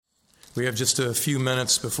We have just a few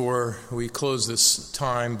minutes before we close this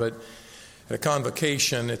time, but at a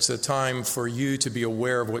convocation, it's a time for you to be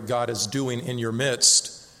aware of what God is doing in your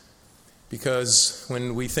midst. Because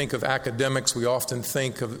when we think of academics, we often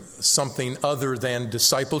think of something other than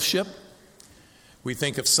discipleship. We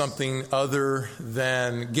think of something other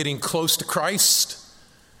than getting close to Christ.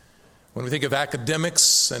 When we think of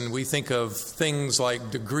academics and we think of things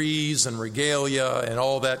like degrees and regalia and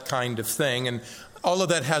all that kind of thing, and all of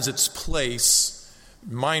that has its place,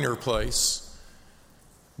 minor place.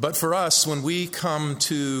 But for us, when we come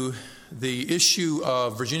to the issue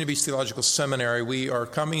of Virginia Beach Theological Seminary, we are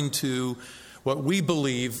coming to what we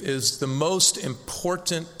believe is the most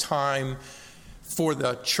important time for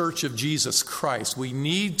the Church of Jesus Christ. We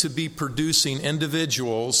need to be producing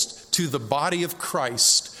individuals to the body of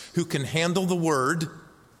Christ who can handle the word,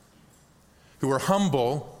 who are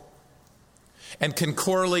humble, and can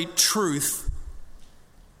correlate truth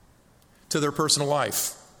to their personal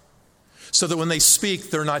life, so that when they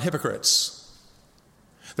speak, they're not hypocrites.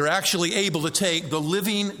 They're actually able to take the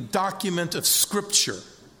living document of Scripture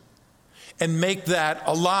and make that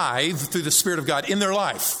alive through the Spirit of God in their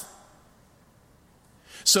life.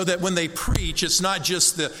 So that when they preach, it's not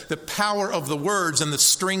just the power of the words and the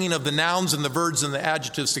stringing of the nouns and the verbs and the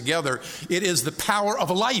adjectives together. It is the power of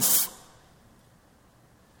a life.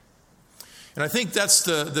 And I think that's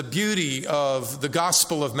the beauty of the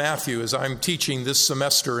Gospel of Matthew as I'm teaching this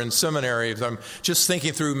semester in seminary. As I'm just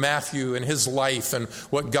thinking through Matthew and his life and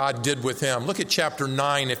what God did with him. Look at chapter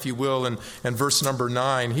 9, if you will, and verse number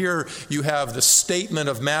 9. Here you have the statement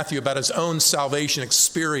of Matthew about his own salvation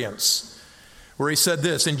experience, where he said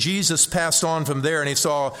this, "And Jesus passed on from there, and he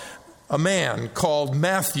saw a man called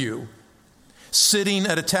Matthew sitting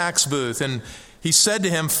at a tax booth, and he said to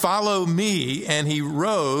him, 'Follow me,' and he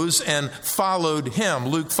rose and followed him."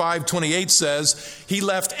 Luke 5:28 says, he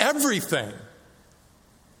left everything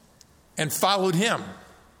and followed him.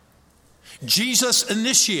 Jesus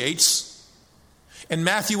initiates and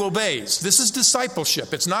Matthew obeys. This is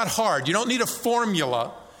discipleship. It's not hard. You don't need a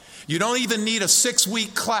formula. You don't even need a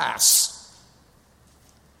 6-week class.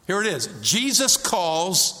 Here it is. Jesus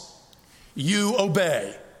calls, you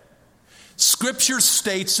obey. Scripture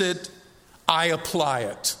states it, I apply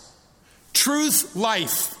it. Truth,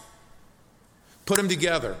 life. Put them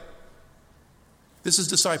together. This is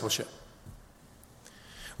discipleship.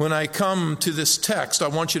 When I come to this text, I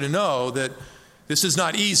want you to know that this is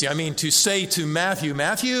not easy. I mean, to say to Matthew,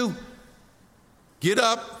 "Matthew, get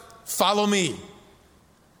up, follow me."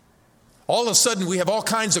 All of a sudden, we have all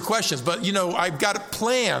kinds of questions. But, I've got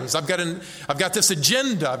plans. I've got this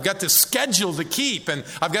agenda. I've got this schedule to keep. And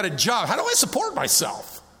I've got a job. How do I support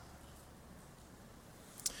myself?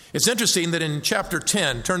 It's interesting that in chapter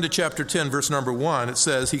 10, turn to chapter 10, verse number 1, it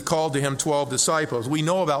says, he called to him 12 disciples. We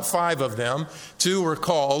know about 5 of them. 2 were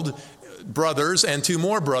called brothers and 2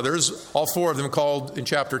 more brothers. All 4 of them called in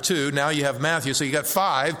chapter 2. Now you have Matthew, so you got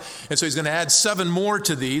 5. And so he's going to add 7 more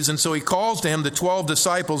to these. And so he calls to him the 12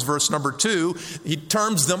 disciples, verse number 2. He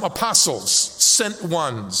terms them apostles, sent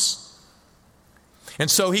ones. And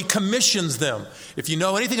so he commissions them. If you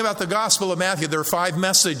know anything about the Gospel of Matthew, there are 5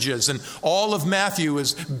 messages. And all of Matthew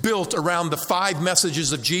is built around the 5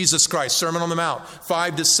 messages of Jesus Christ. Sermon on the Mount,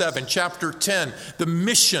 5 to 7. Chapter 10, the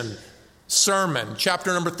mission sermon.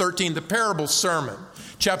 Chapter number 13, the parable sermon.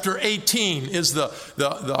 Chapter 18 is the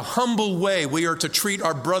humble way we are to treat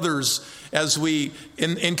our brothers as we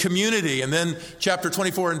in community. And then chapter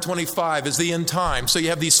 24 and 25 is the end time. So you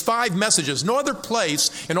have these 5 messages. No other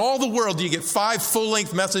place in all the world do you get 5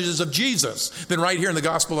 full-length messages of Jesus than right here in the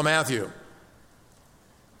Gospel of Matthew.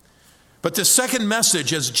 But the second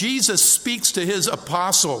message, as Jesus speaks to his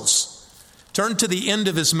apostles, turn to the end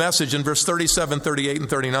of his message in verse 37, 38, and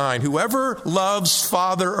 39. "Whoever loves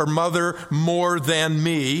father or mother more than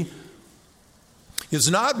me is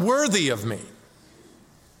not worthy of me."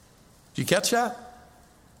 Did you catch that?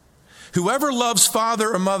 "Whoever loves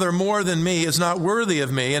father or mother more than me is not worthy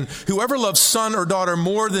of me. And whoever loves son or daughter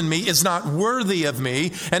more than me is not worthy of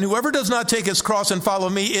me. And whoever does not take his cross and follow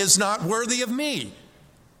me is not worthy of me.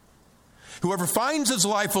 Whoever finds his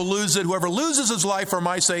life will lose it. Whoever loses his life for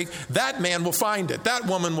my sake, that man will find it. That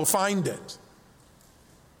woman will find it."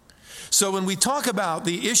 So when we talk about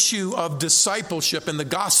the issue of discipleship in the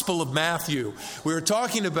Gospel of Matthew, we're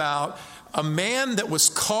talking about a man that was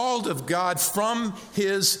called of God from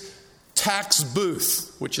his tax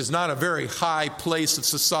booth, which is not a very high place of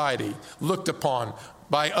society, looked upon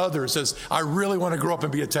by others as, "I really want to grow up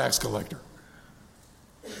and be a tax collector."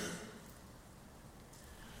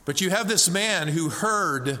 But you have this man who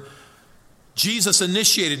heard Jesus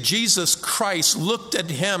initiated, Jesus Christ looked at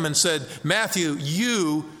him and said, "Matthew,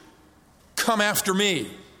 you come after me.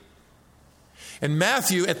 And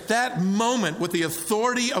Matthew, at that moment, with the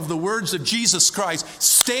authority of the words of Jesus Christ,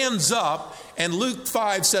 stands up, and Luke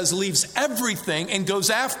 5 says leaves everything and goes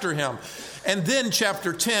after him. And then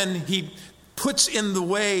chapter 10, he puts in the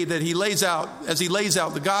way that he lays out, as he lays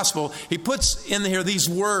out the gospel, he puts in here these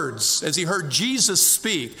words as he heard Jesus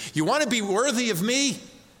speak. You want to be worthy of me?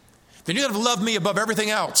 Then you got to love me above everything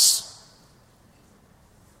else.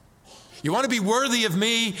 You want to be worthy of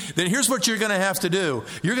me? Then here's what you're going to have to do.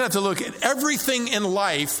 You're going to have to look at everything in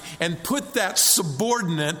life and put that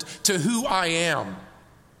subordinate to who I am.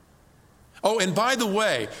 Oh, and by the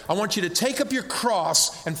way, I want you to take up your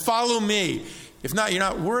cross and follow me. If not, you're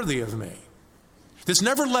not worthy of me. This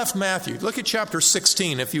never left Matthew. Look at chapter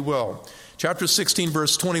 16, if you will. Chapter 16,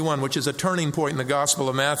 verse 21, which is a turning point in the Gospel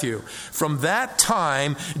of Matthew. From that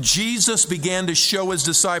time, Jesus began to show his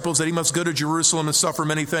disciples that he must go to Jerusalem and suffer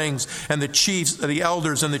many things, and the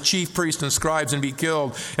elders and the chief priests and scribes, and be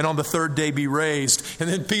killed, and on the third day be raised. And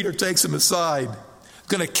then Peter takes him aside,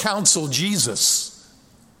 going to counsel Jesus.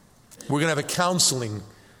 We're going to have a counseling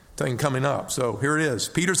thing coming up. So here it is.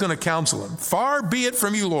 Peter's going to counsel him. Far be it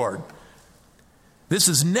from you, Lord. This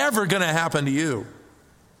is never going to happen to you.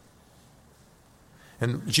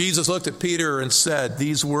 And Jesus looked at Peter and said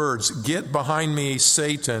these words, "Get behind me,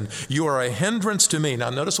 Satan. You are a hindrance to me." Now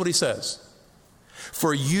notice what he says.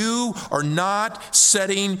 "For you are not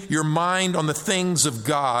setting your mind on the things of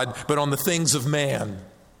God, but on the things of man."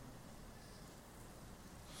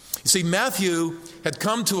 You see, Matthew had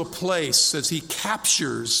come to a place as he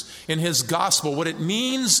captures in his gospel what it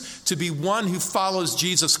means to be one who follows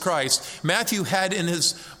Jesus Christ. Matthew had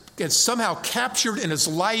somehow captured in his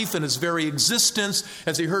life and his very existence,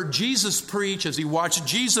 as he heard Jesus preach, as he watched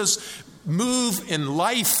Jesus move in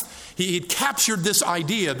life, he had captured this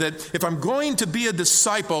idea that if I'm going to be a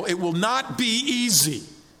disciple, it will not be easy.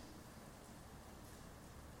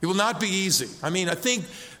 It will not be easy. I mean, I think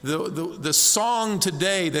the song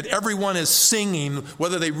today that everyone is singing,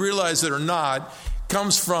 whether they realize it or not,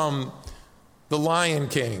 comes from the Lion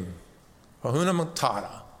King. Hakuna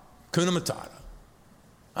Matata. Hakuna Matata.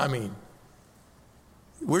 I mean,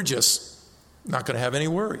 we're just not going to have any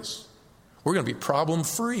worries. We're going to be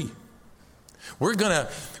problem-free. We're going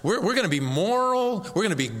to be moral. We're going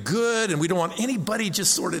to be good, and we don't want anybody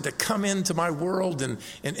just sort of to come into my world and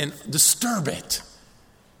disturb it.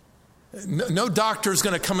 No doctor is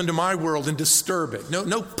going to come into my world and disturb it.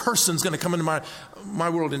 No person's going to come into my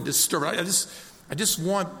world and disturb it. I just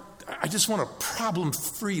want a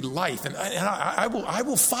problem-free life, and I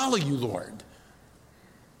will follow you, Lord.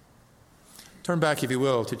 Turn back, if you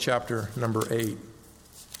will, to chapter number 8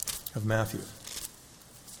 of Matthew.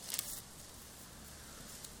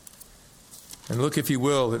 And look, if you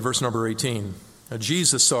will, at verse number 18. Now,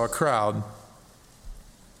 Jesus saw a crowd,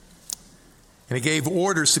 and he gave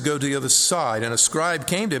orders to go to the other side. And a scribe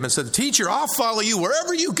came to him and said, "Teacher, I'll follow you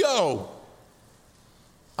wherever you go.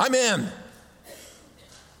 I'm in."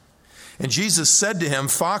 And Jesus said to him,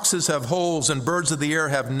 "Foxes have holes and birds of the air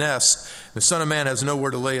have nests. The Son of Man has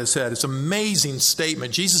nowhere to lay his head." It's an amazing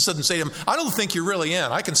statement. Jesus doesn't say to him, "I don't think you're really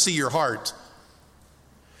in. I can see your heart."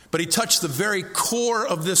 But he touched the very core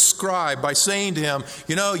of this scribe by saying to him,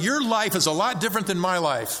 "You know, your life is a lot different than my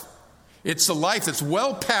life. It's a life that's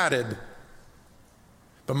well padded.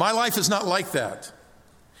 But my life is not like that.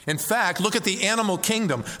 In fact, look at the animal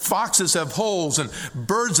kingdom. Foxes have holes and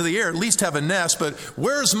birds of the air at least have a nest, but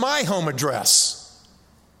where's my home address?"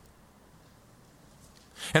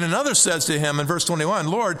 And another says to him in verse 21,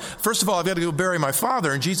 "Lord, first of all, I've got to go bury my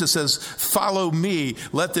father." And Jesus says, "Follow me.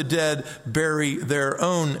 Let the dead bury their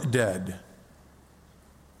own dead."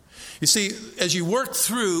 You see, as you work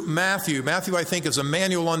through Matthew, I think, is a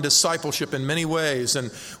manual on discipleship in many ways. And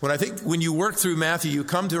when you work through Matthew, you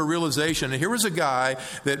come to a realization. And here was a guy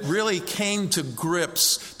that really came to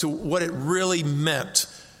grips to what it really meant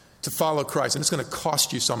to follow Christ. And it's going to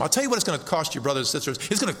cost you something. I'll tell you what it's going to cost you, brothers and sisters.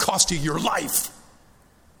 It's going to cost you your life.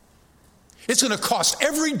 It's going to cost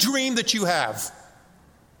every dream that you have.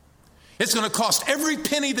 It's going to cost every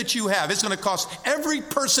penny that you have. It's going to cost every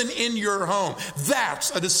person in your home.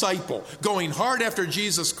 That's a disciple going hard after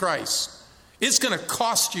Jesus Christ. It's going to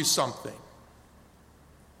cost you something.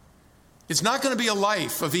 It's not going to be a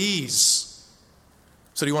life of ease.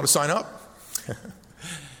 So do you want to sign up?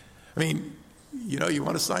 I mean, you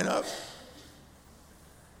want to sign up?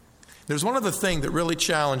 There's one other thing that really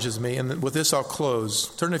challenges me, and with this I'll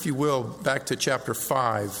close. Turn, if you will, back to chapter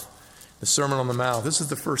 5. The Sermon on the Mount. This is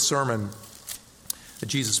the first sermon that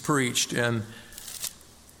Jesus preached. And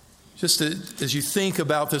just as you think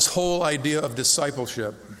about this whole idea of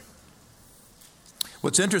discipleship,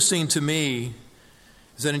 what's interesting to me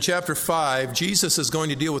is that in chapter 5, Jesus is going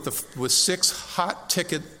to deal with 6 hot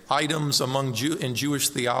ticket items in Jewish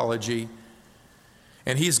theology.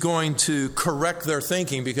 And he's going to correct their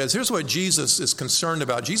thinking, because here's what Jesus is concerned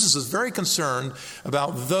about. Jesus is very concerned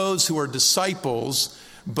about those who are disciples,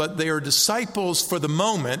 but they are disciples for the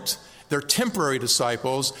moment. They're temporary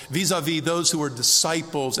disciples vis-a-vis those who are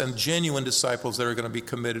disciples and genuine disciples that are going to be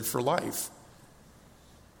committed for life.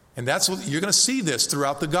 And that's what you're going to see this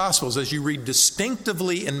throughout the Gospels as you read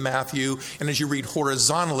distinctively in Matthew and as you read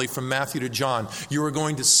horizontally from Matthew to John. You are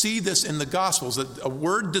going to see this in the Gospels, that a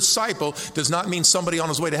word disciple does not mean somebody on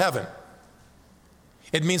his way to heaven.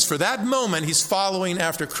 It means for that moment he's following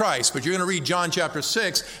after Christ. But you're going to read John chapter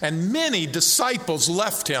 6, and many disciples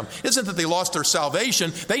left him. It isn't that they lost their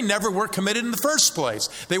salvation. They never were committed in the first place.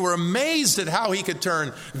 They were amazed at how he could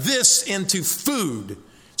turn this into food.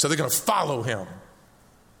 So they're going to follow him.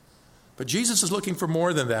 But Jesus is looking for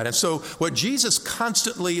more than that. And so what Jesus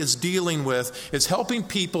constantly is dealing with is helping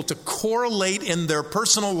people to correlate in their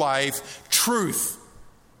personal life truth.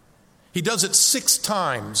 He does it 6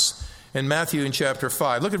 times in Matthew in chapter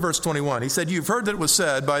 5. Look at verse 21. He said, "You've heard that it was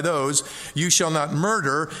said by those, 'You shall not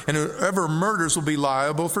murder, and whoever murders will be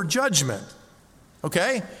liable for judgment.'"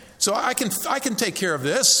 Okay? So I can take care of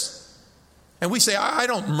this. And we say, I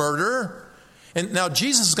don't murder. And now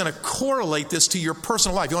Jesus is going to correlate this to your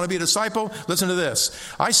personal life. You want to be a disciple? Listen to this.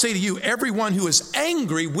 "I say to you, everyone who is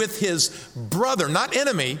angry with his brother," not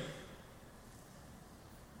enemy,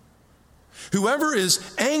 "whoever is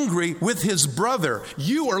angry with his brother,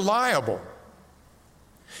 you are liable."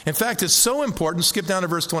 In fact, it's so important. Skip down to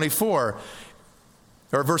verse 24.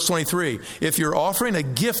 Or verse 23. "If you're offering a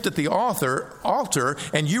gift at the altar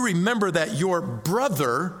and you remember that your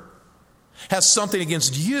brother has something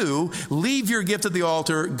against you, leave your gift at the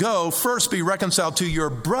altar, go, first be reconciled to your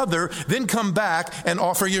brother, then come back and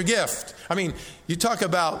offer your gift." I mean, you talk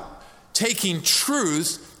about taking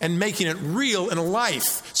truth and making it real in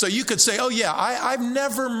life. So you could say, oh yeah, I've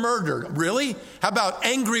never murdered. Really? How about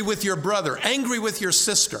angry with your brother, angry with your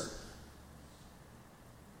sister?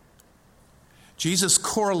 Jesus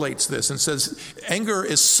correlates this and says, anger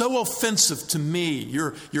is so offensive to me.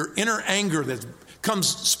 Your inner anger that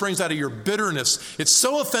springs out of your bitterness. It's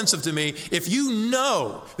so offensive to me. If you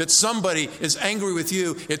know that somebody is angry with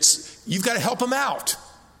you, you've got to help them out.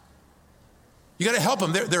 You got to help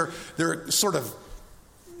them. They're sort of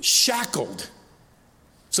shackled.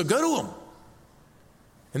 So go to them.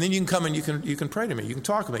 And then you can come and you can pray to me. You can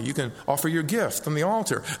talk to me. You can offer your gift from the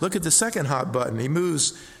altar. Look at the second hot button. He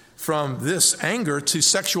moves from this anger to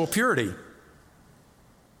sexual purity.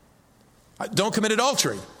 Don't commit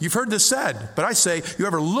adultery. You've heard this said, but I say,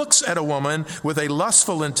 whoever looks at a woman with a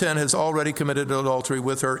lustful intent has already committed adultery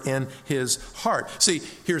with her in his heart. See,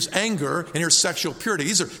 here's anger and here's sexual purity.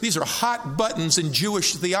 These are hot buttons in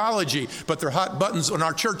Jewish theology, but they're hot buttons in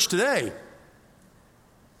our church today.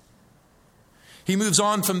 He moves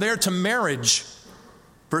on from there to marriage.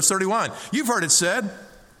 Verse 31. You've heard it said,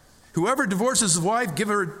 whoever divorces his wife, give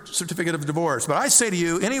her a certificate of divorce. But I say to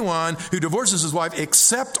you, anyone who divorces his wife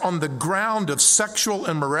except on the ground of sexual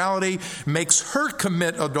immorality makes her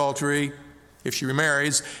commit adultery if she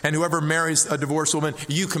remarries. And whoever marries a divorced woman,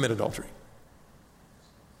 you commit adultery.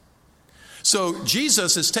 So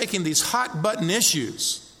Jesus is taking these hot button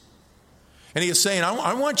issues and he is saying,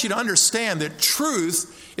 I want you to understand that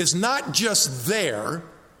truth is not just there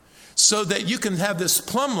so that you can have this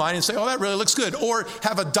plumb line and say, oh, that really looks good. Or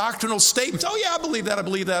have a doctrinal statement. Oh, yeah, I believe that, I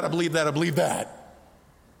believe that, I believe that, I believe that.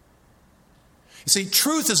 You see,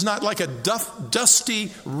 truth is not like a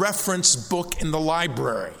dusty reference book in the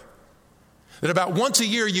library. That about once a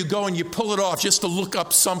year you go and you pull it off just to look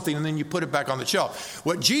up something and then you put it back on the shelf.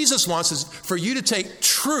 What Jesus wants is for you to take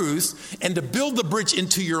truth and to build the bridge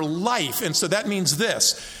into your life. And so that means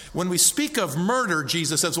this. When we speak of murder,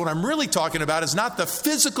 Jesus says, what I'm really talking about is not the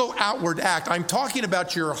physical outward act. I'm talking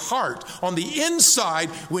about your heart. On the inside,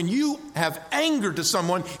 when you have anger to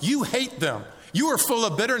someone, you hate them. You are full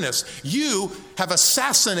of bitterness. You have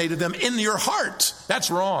assassinated them in your heart.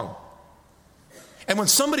 That's wrong. And when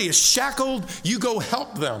somebody is shackled, you go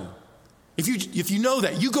help them. If you know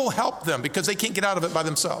that, you go help them because they can't get out of it by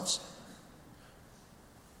themselves.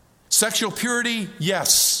 Sexual purity,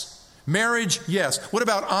 yes. Marriage, yes. What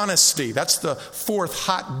about honesty? That's the fourth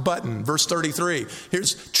hot button, verse 33.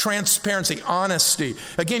 Here's transparency, honesty.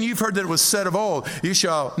 Again, you've heard that it was said of old, you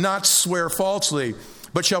shall not swear falsely,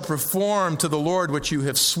 but shall perform to the Lord what you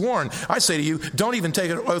have sworn. I say to you, don't even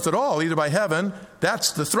take an oath at all, either by heaven,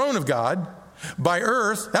 that's the throne of God, by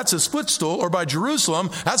earth, that's his footstool, or by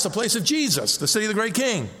Jerusalem, that's the place of Jesus, the city of the great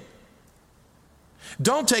King.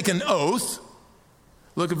 Don't take an oath.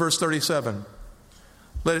 Look at verse 37.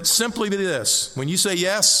 let it simply be this. When you say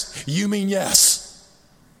yes, you mean yes.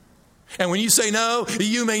 And when you say no,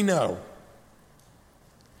 you mean no.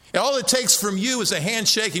 And all it takes from you is a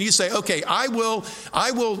handshake, and you say, okay, I will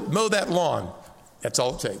mow that lawn. That's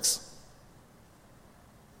all it takes.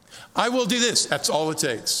 I will do this. That's all it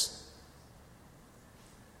takes.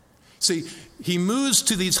 See, he moves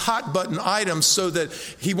to these hot button items so that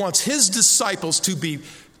he wants his disciples to be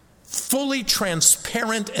fully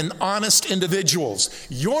transparent and honest individuals.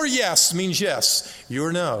 Your yes means yes.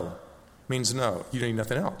 Your no means no. You need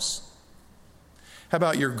nothing else. How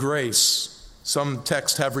about your grace? Some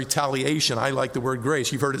texts have retaliation. I like the word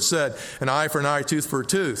grace. You've heard it said, an eye for an eye, tooth for a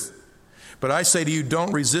tooth. But I say to you,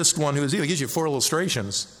 don't resist one who is evil. It gives you 4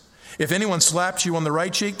 illustrations. If anyone slaps you on the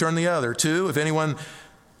right cheek, turn the other. 2, if anyone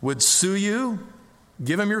would sue you,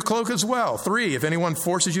 give him your cloak as well. 3, if anyone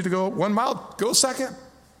forces you to go 1 mile, go a second.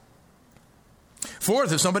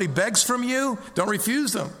 4th, if somebody begs from you, don't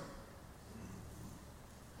refuse them.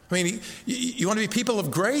 I mean, you want to be people of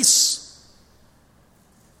grace.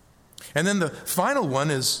 And then the final one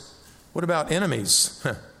is, what about enemies?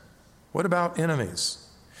 What about enemies?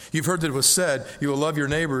 You've heard that it was said, you will love your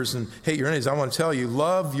neighbors and hate your enemies. I want to tell you,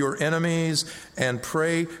 love your enemies and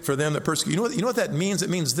pray for them that persecute. You know what that means? It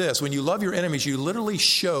means this. When you love your enemies, you literally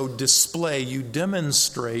display, you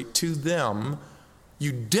demonstrate to them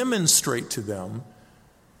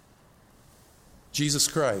Jesus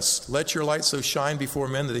Christ. Let your light so shine before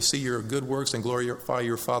men that they see your good works and glorify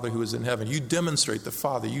your Father who is in heaven. You demonstrate the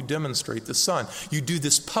Father. You demonstrate the Son. You do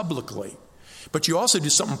this publicly. But you also do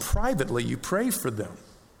something privately. You pray for them.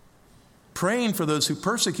 Praying for those who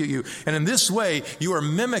persecute you. And in this way, you are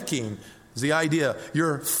mimicking the idea,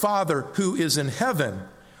 your Father who is in heaven.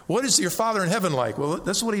 What is your Father in heaven like? Well,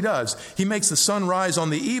 that's what he does. He makes the sun rise on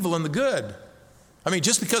the evil and the good. I mean,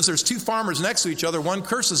 just because there's 2 farmers next to each other, one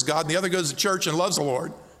curses God and the other goes to church and loves the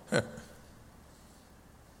Lord.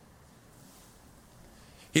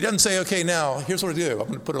 He doesn't say, okay, now, here's what I do. I'm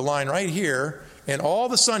going to put a line right here, and all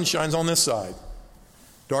the sun shines on this side.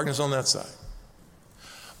 Darkness on that side.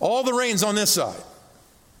 All the rain's on this side.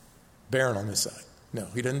 Barren on this side. No,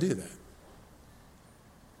 he doesn't do that.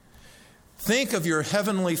 Think of your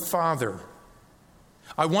heavenly Father.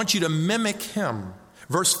 I want you to mimic him.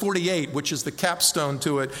 Verse 48, which is the capstone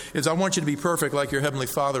to it, is I want you to be perfect like your heavenly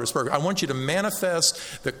Father is perfect. I want you to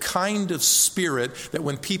manifest the kind of spirit that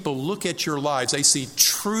when people look at your lives, they see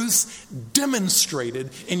truth demonstrated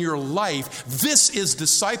in your life. This is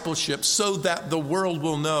discipleship so that the world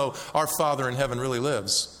will know our Father in heaven really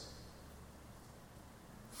lives.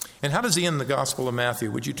 And how does he end the Gospel of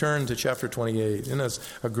Matthew? Would you turn to chapter 28? And that's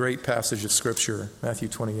a great passage of Scripture, Matthew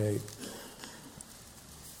 28.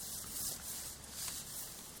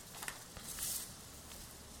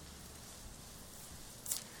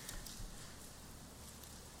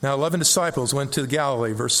 Now 11 disciples went to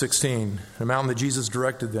Galilee, verse 16, a mountain that Jesus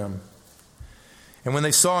directed them. And when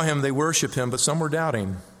they saw him, they worshiped him, but some were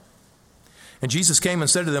doubting. And Jesus came and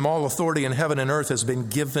said to them, all authority in heaven and earth has been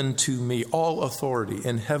given to me. All authority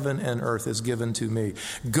in heaven and earth is given to me.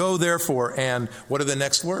 Go therefore, and what are the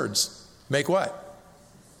next words? Make what?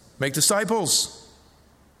 Make disciples.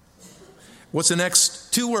 What's the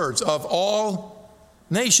next 2 words? Of all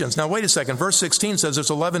nations. Now wait a second. Verse 16 says there's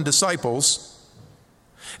 11 disciples.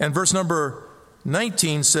 And verse number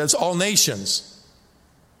 19 says, all nations.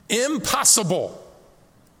 Impossible.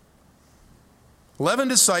 11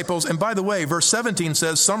 disciples. And by the way, verse 17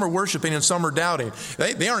 says some are worshiping and some are doubting.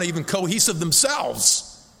 They aren't even cohesive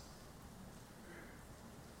themselves.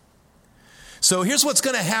 So here's what's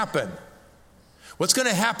going to happen. What's going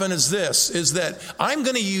to happen is this, is that I'm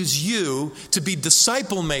going to use you to be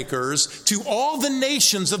disciple makers to all the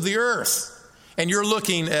nations of the earth. And you're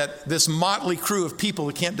looking at this motley crew of people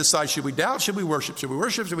who can't decide, should we doubt, should we worship, should we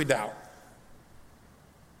worship, should we doubt?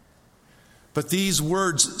 But these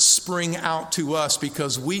words spring out to us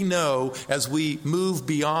because we know as we move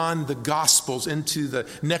beyond the Gospels into the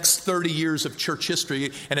next 30 years of church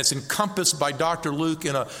history, and it's encompassed by Dr. Luke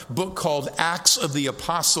in a book called Acts of the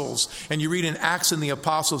Apostles. And you read in Acts of the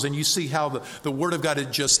Apostles and you see how the Word of God is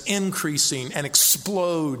just increasing and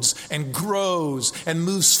explodes and grows and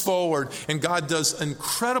moves forward. And God does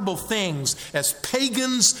incredible things as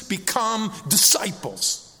pagans become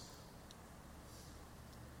disciples.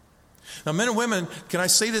 Now, men and women, can I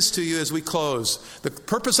say this to you as we close? The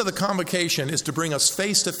purpose of the convocation is to bring us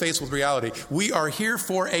face to face with reality. We are here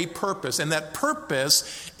for a purpose, and that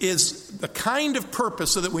purpose is the kind of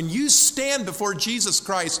purpose so that when you stand before Jesus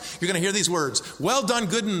Christ, you're going to hear these words, well done,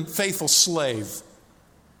 good and faithful slave.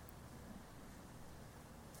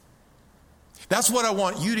 That's what I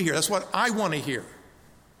want you to hear. That's what I want to hear.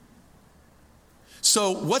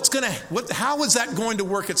 So how is that going to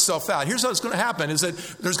work itself out? Here's how it's going to happen, is that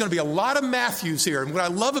there's going to be a lot of Matthews here. And what I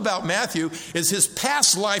love about Matthew is his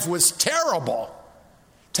past life was terrible.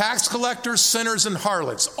 Tax collectors, sinners, and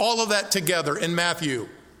harlots, all of that together in Matthew.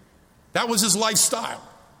 That was his lifestyle.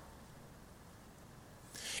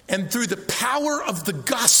 And through the power of the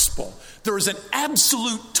gospel, there was an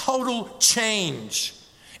absolute total change.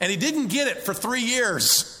 And he didn't get it for 3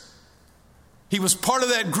 years. He was part of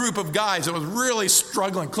that group of guys that was really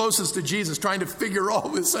struggling, closest to Jesus, trying to figure all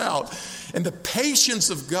this out. And the patience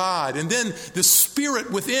of God, and then the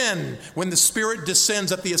Spirit within, when the Spirit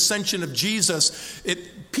descends at the ascension of Jesus,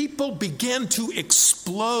 people began to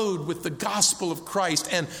explode with the gospel of Christ.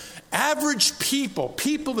 And average people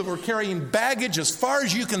that were carrying baggage as far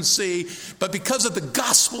as you can see, but because of the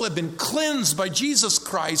gospel had been cleansed by Jesus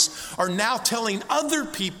Christ, are now telling other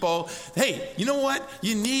people, hey, you know what?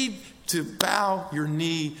 You need to bow your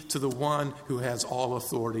knee to the one who has all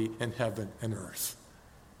authority in heaven and earth.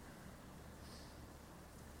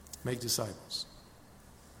 Make disciples.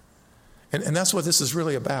 And that's what this is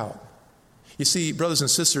really about. You see, brothers and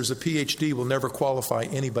sisters, a PhD will never qualify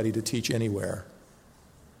anybody to teach anywhere.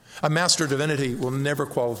 A Master of Divinity will never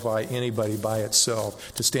qualify anybody by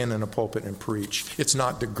itself to stand in a pulpit and preach. It's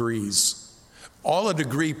not degrees. All a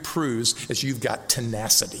degree proves is you've got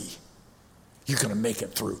tenacity. You're going to make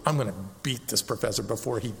it through. I'm going to beat this professor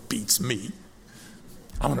before he beats me.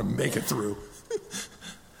 I'm going to make it through.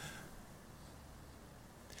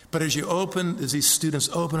 But as these students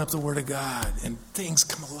open up the Word of God and things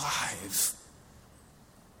come alive,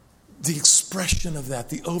 the expression of that,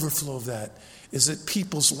 the overflow of that, is that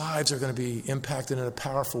people's lives are going to be impacted in a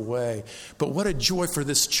powerful way. But what a joy for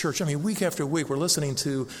this church. I mean, week after week, we're listening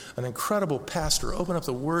to an incredible pastor open up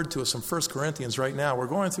the Word to us from 1 Corinthians right now. We're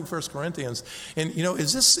going through 1 Corinthians. And, do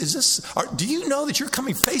you know that you're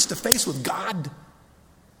coming face to face with God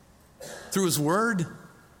through His Word?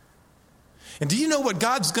 And do you know what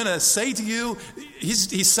God's going to say to you?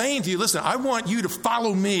 He's saying to you, listen, I want you to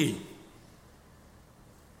follow me.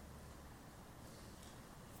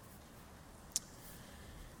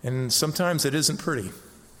 And sometimes it isn't pretty.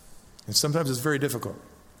 And sometimes it's very difficult.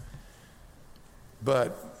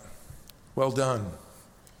 But well done,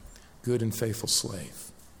 good and faithful slave.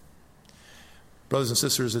 Brothers and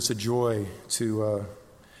sisters, it's a joy to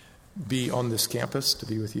be on this campus, to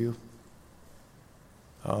be with you.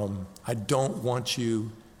 I don't want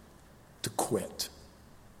you to quit.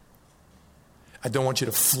 I don't want you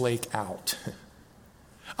to flake out.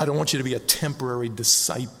 I don't want you to be a temporary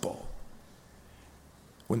disciple.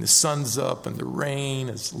 When the sun's up and the rain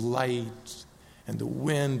is light and the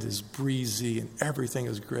wind is breezy and everything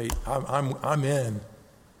is great, I'm in.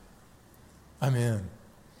 I'm in.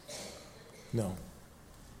 No.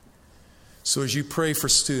 So as you pray for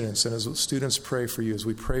students and as students pray for you, as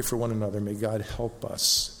we pray for one another, may God help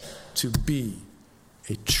us to be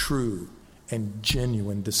a true and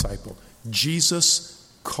genuine disciple.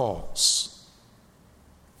 Jesus calls.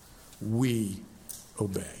 We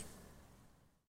obey.